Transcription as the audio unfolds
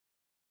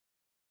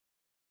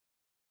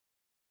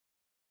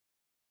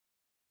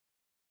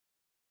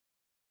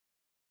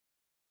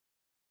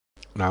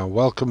Now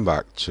welcome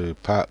back to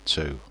part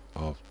 2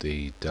 of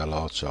the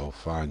Dellorto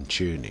Fine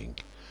Tuning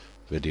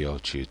video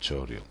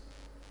tutorial.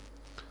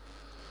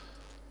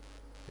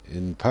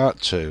 In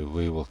part 2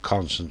 we will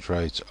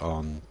concentrate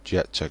on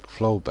JetTech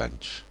Flow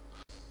Bench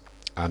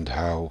and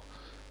how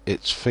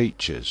its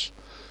features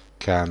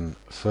can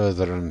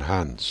further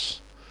enhance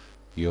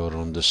your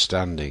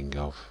understanding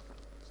of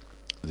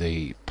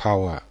the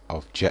power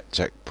of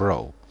JetTech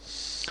Pro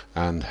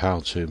and how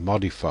to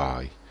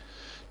modify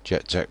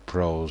JetTech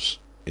Pro's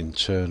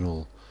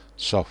internal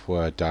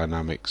software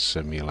dynamics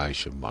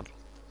simulation model.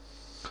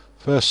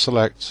 First,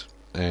 select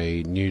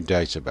a new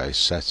database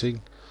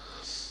setting,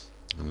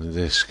 and in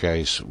this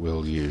case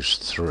we'll use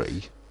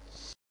 3.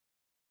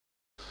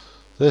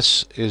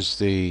 This is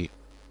the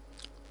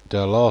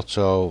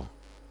Dellorto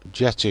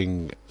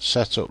jetting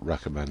setup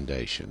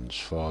recommendations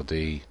for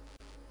the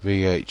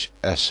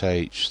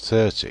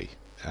VHSH30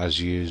 as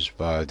used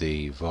by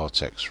the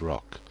Vortex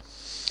Rock.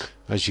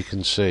 As you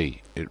can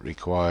see, it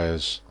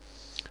requires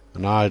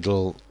an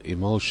idle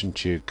emulsion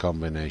tube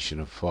combination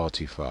of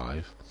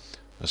 45,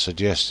 a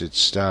suggested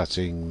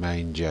starting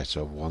main jet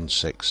of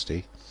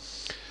 160,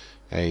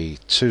 a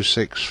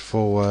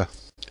 264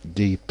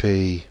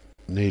 DP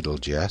needle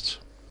jet,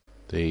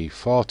 the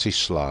 40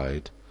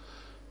 slide,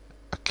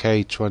 a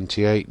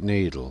K28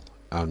 needle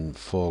and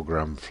 4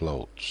 gram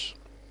floats.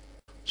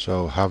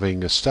 So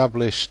having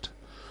established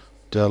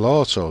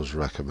Dellorto's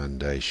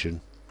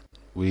recommendation,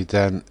 we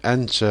then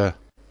enter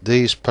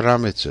these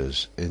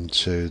parameters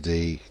into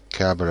the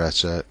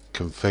carburetor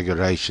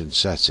configuration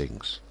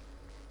settings.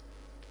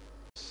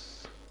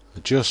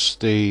 Adjust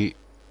the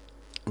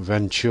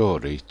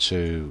venturi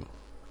to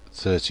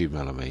 30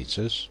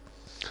 mm.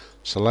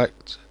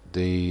 Select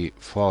the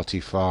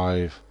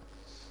 45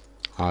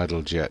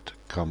 idle jet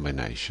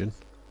combination.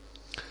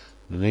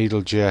 The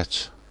needle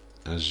jet,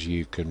 as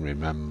you can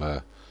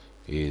remember,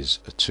 is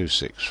a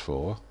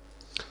 264.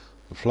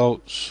 The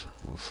floats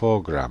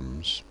 4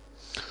 grams.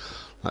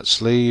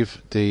 Let's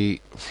leave the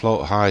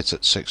float height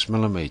at 6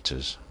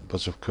 mm,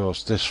 but of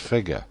course this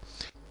figure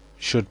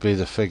should be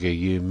the figure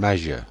you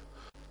measure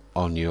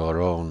on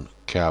your own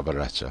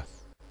carburetor.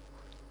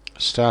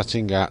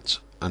 Starting at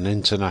an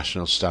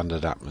international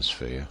standard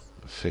atmosphere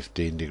of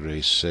 15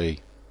 degrees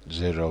C,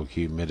 0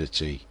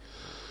 humidity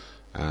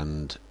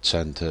and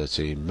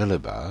 1013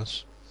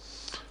 millibars,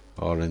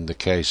 or in the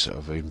case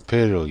of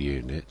imperial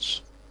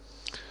units,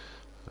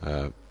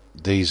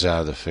 these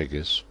are the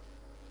figures.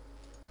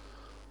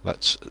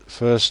 Let's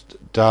first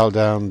dial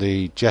down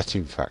the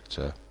jetting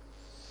factor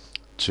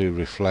to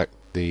reflect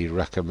the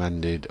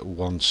recommended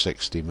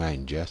 160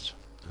 main jet,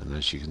 and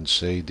as you can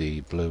see the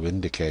blue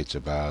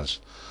indicator bars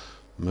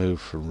move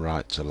from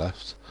right to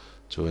left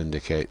to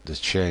indicate the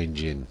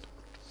change in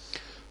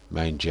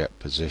main jet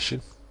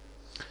position.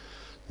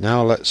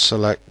 Now let's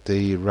select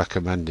the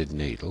recommended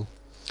needle,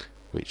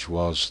 which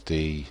was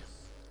the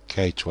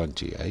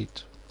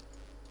K28,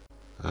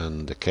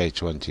 and the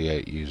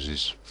K28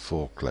 uses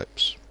 4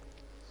 clips.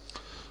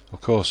 Of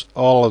course,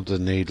 all of the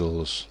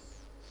needles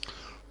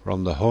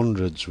from the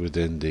hundreds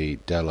within the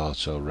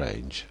Dellorto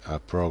range are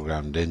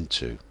programmed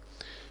into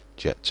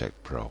JetTech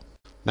Pro.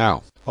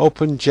 Now,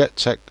 open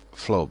JetTech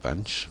Flow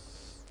Bench,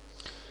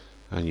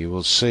 and you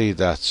will see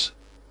that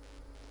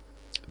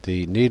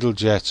the needle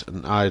jet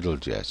and idle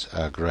jet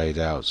are greyed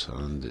out,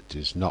 and it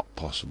is not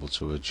possible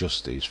to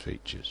adjust these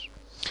features.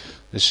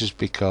 This is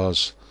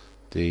because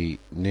the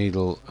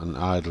needle and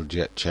idle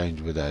jet change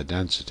with air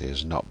density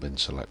has not been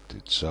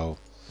selected. So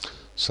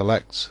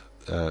select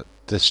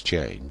this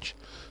change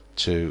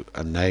to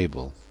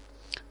enable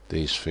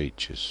these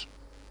features.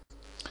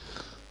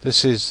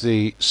 This is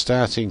the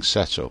starting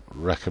setup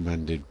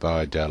recommended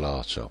by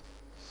Dellorto,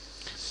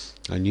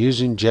 and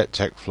using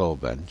JetTech Flow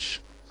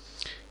Bench,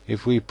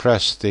 if we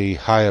press the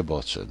higher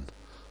button,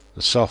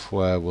 the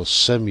software will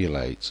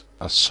simulate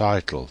a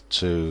cycle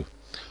to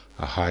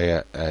a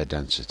higher air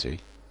density,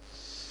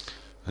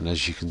 and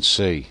as you can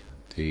see,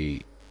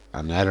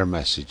 an error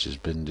message has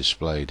been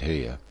displayed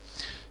here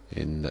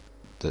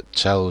that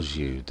tells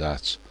you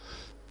that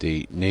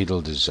the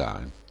needle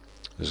design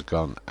has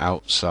gone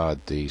outside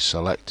the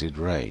selected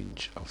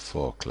range of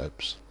 4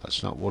 clips.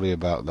 Let's not worry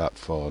about that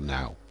for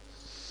now.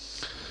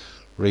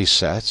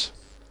 Reset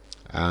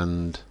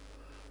and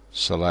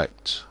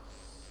select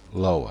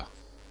lower.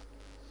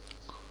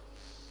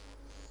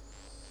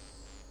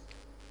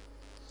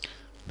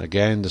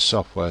 Again, the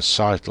software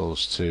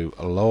cycles to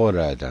a lower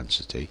air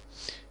density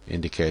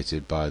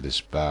indicated by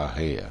this bar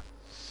here,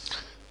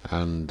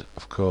 and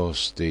of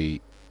course the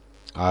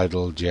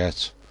idle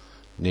jet,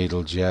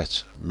 needle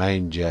jet,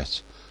 main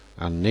jet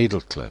and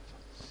needle clip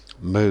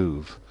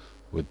move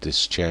with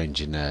this change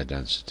in air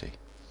density.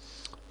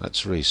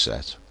 Let's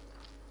reset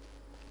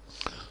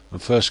and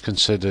first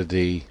consider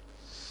the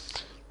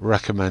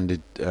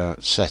recommended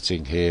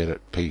setting here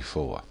at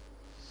P4.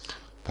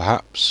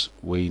 Perhaps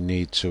we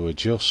need to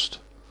adjust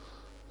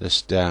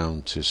this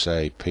down to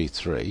say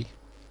P3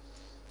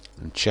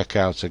 and check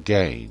out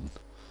again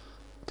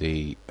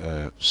the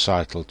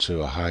cycle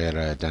to a higher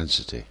air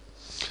density.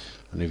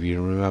 And if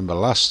you remember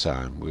last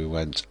time, we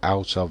went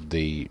out of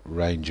the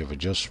range of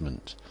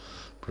adjustment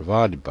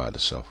provided by the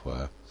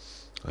software,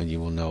 and you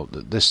will note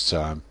that this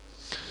time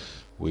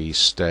we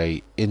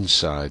stay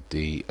inside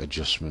the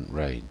adjustment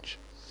range,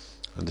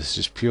 and this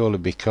is purely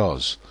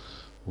because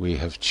we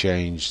have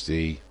changed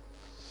the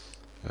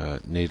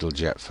needle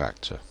jet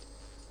factor.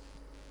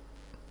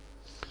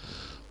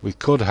 We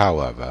could,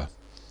 however,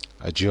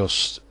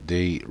 adjust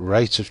the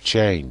rate of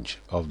change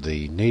of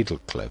the needle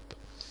clip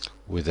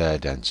with air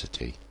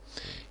density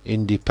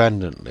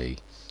independently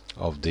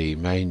of the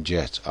main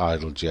jet,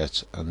 idle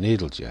jet and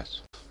needle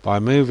jet. By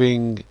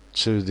moving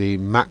to the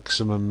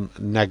maximum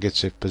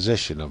negative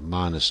position of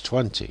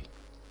 -20,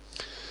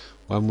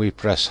 when we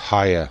press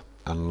higher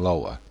and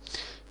lower,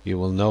 you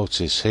will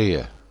notice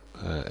here,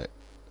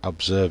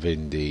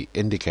 observing the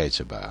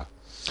indicator bar,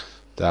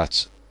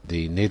 that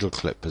the needle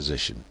clip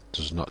position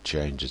does not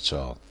change at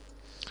all.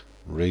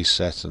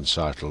 Reset and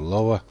cycle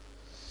lower,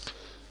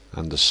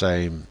 and the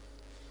same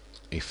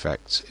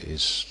effect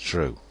is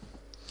true.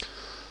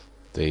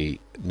 The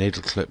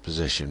needle clip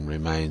position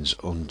remains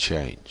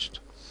unchanged.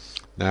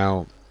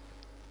 Now,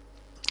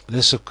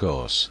 this of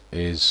course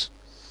is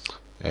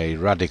a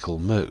radical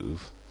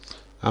move,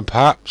 and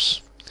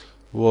perhaps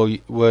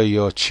were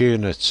your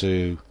tuner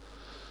to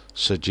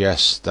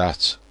suggest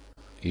that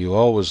you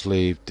always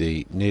leave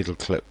the needle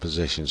clip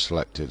position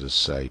selected as,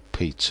 say,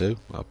 P2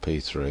 or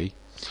P3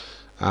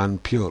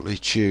 and purely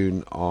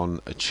tune on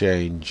a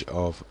change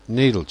of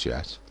needle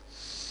jet,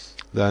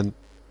 then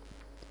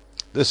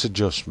this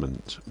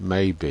adjustment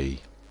may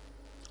be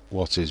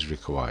what is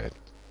required.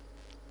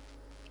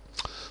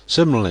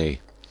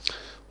 Similarly,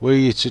 were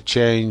you to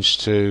change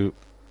to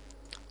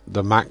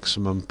the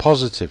maximum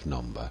positive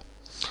number,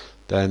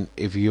 then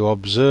if you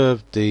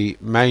observe the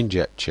main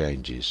jet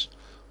changes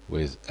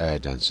with air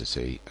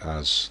density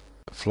as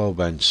flow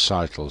bench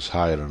cycles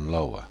higher and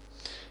lower,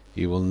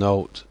 you will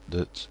note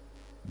that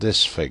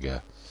this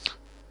figure,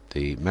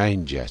 the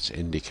main jet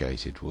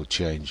indicated, will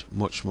change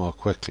much more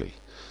quickly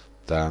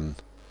than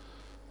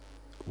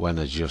when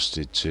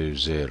adjusted to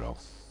 0.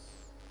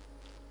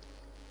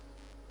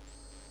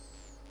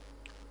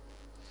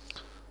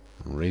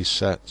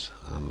 Reset,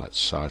 and let's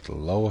cycle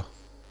lower.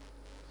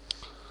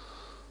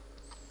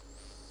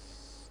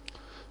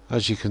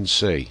 As you can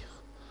see,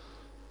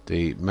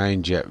 the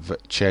main jet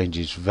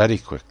changes very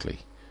quickly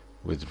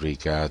with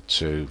regard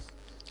to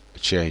a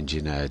change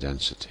in air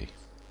density.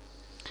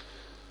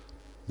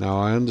 Now,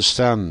 I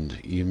understand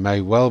you may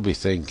well be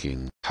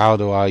thinking, how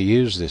do I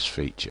use this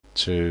feature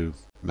to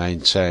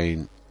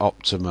maintain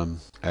optimum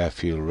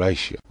air-fuel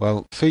ratio?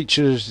 Well, the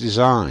feature is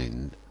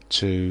designed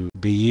to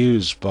be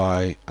used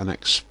by an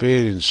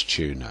experienced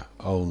tuner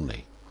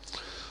only,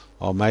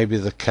 or maybe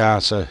the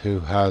carter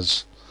who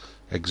has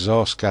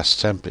exhaust gas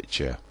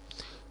temperature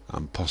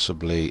and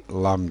possibly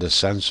lambda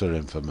sensor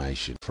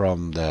information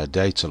from their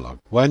data log.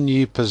 When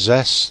you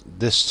possess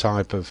this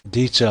type of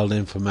detailed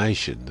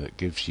information that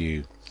gives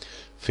you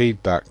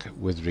feedback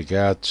with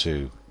regard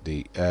to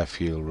the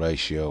air-fuel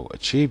ratio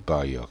achieved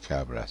by your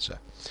carburetor,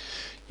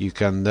 you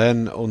can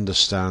then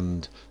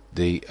understand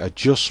the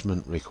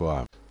adjustment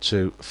requirement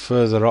to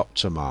further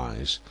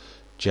optimize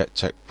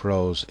JetTech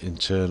Pro's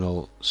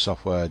internal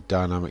software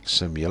dynamic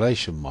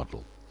simulation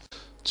model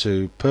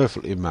to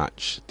perfectly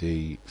match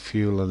the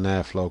fuel and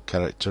airflow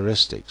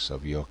characteristics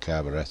of your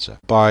carburetor.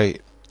 By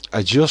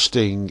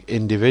adjusting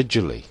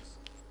individually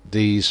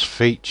these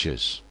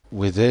features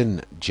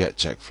within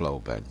JetTech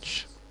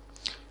Flowbench,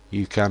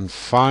 you can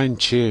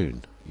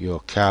fine-tune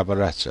your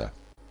carburetor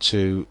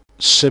to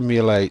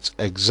simulate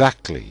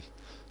exactly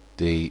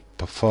the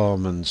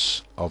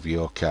performance of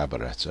your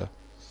carburetor,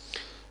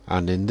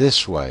 and in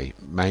this way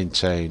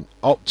maintain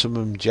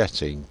optimum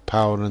jetting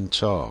power and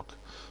torque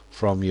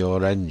from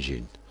your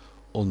engine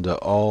under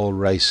all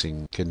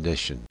racing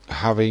conditions.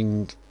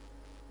 Having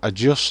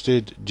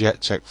adjusted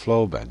JetTech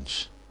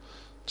Flowbench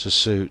to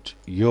suit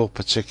your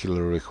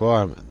particular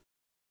requirement,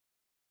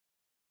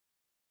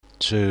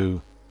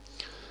 to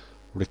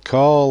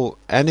recall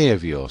any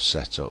of your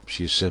setups,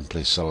 you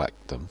simply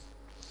select them,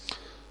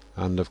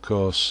 and of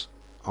course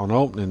on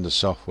opening the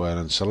software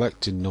and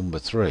selecting number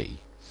 3,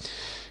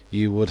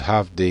 you would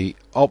have the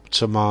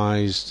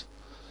optimized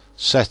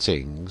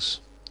settings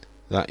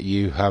that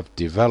you have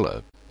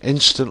developed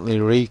instantly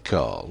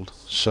recalled,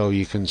 so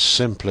you can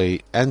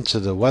simply enter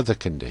the weather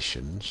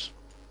conditions,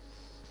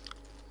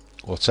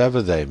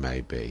 whatever they may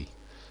be,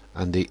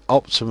 and the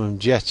optimum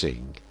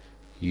jetting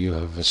you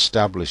have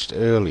established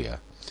earlier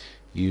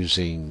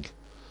using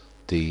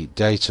the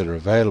data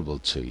available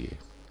to you,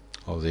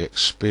 or the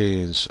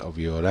experience of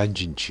your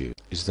engine tune,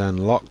 is then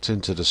locked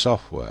into the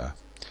software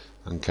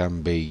and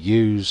can be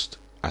used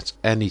at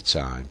any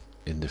time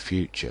in the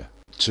future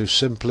to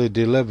simply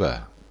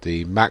deliver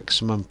the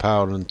maximum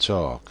power and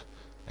torque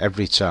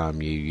every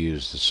time you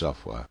use the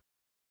software.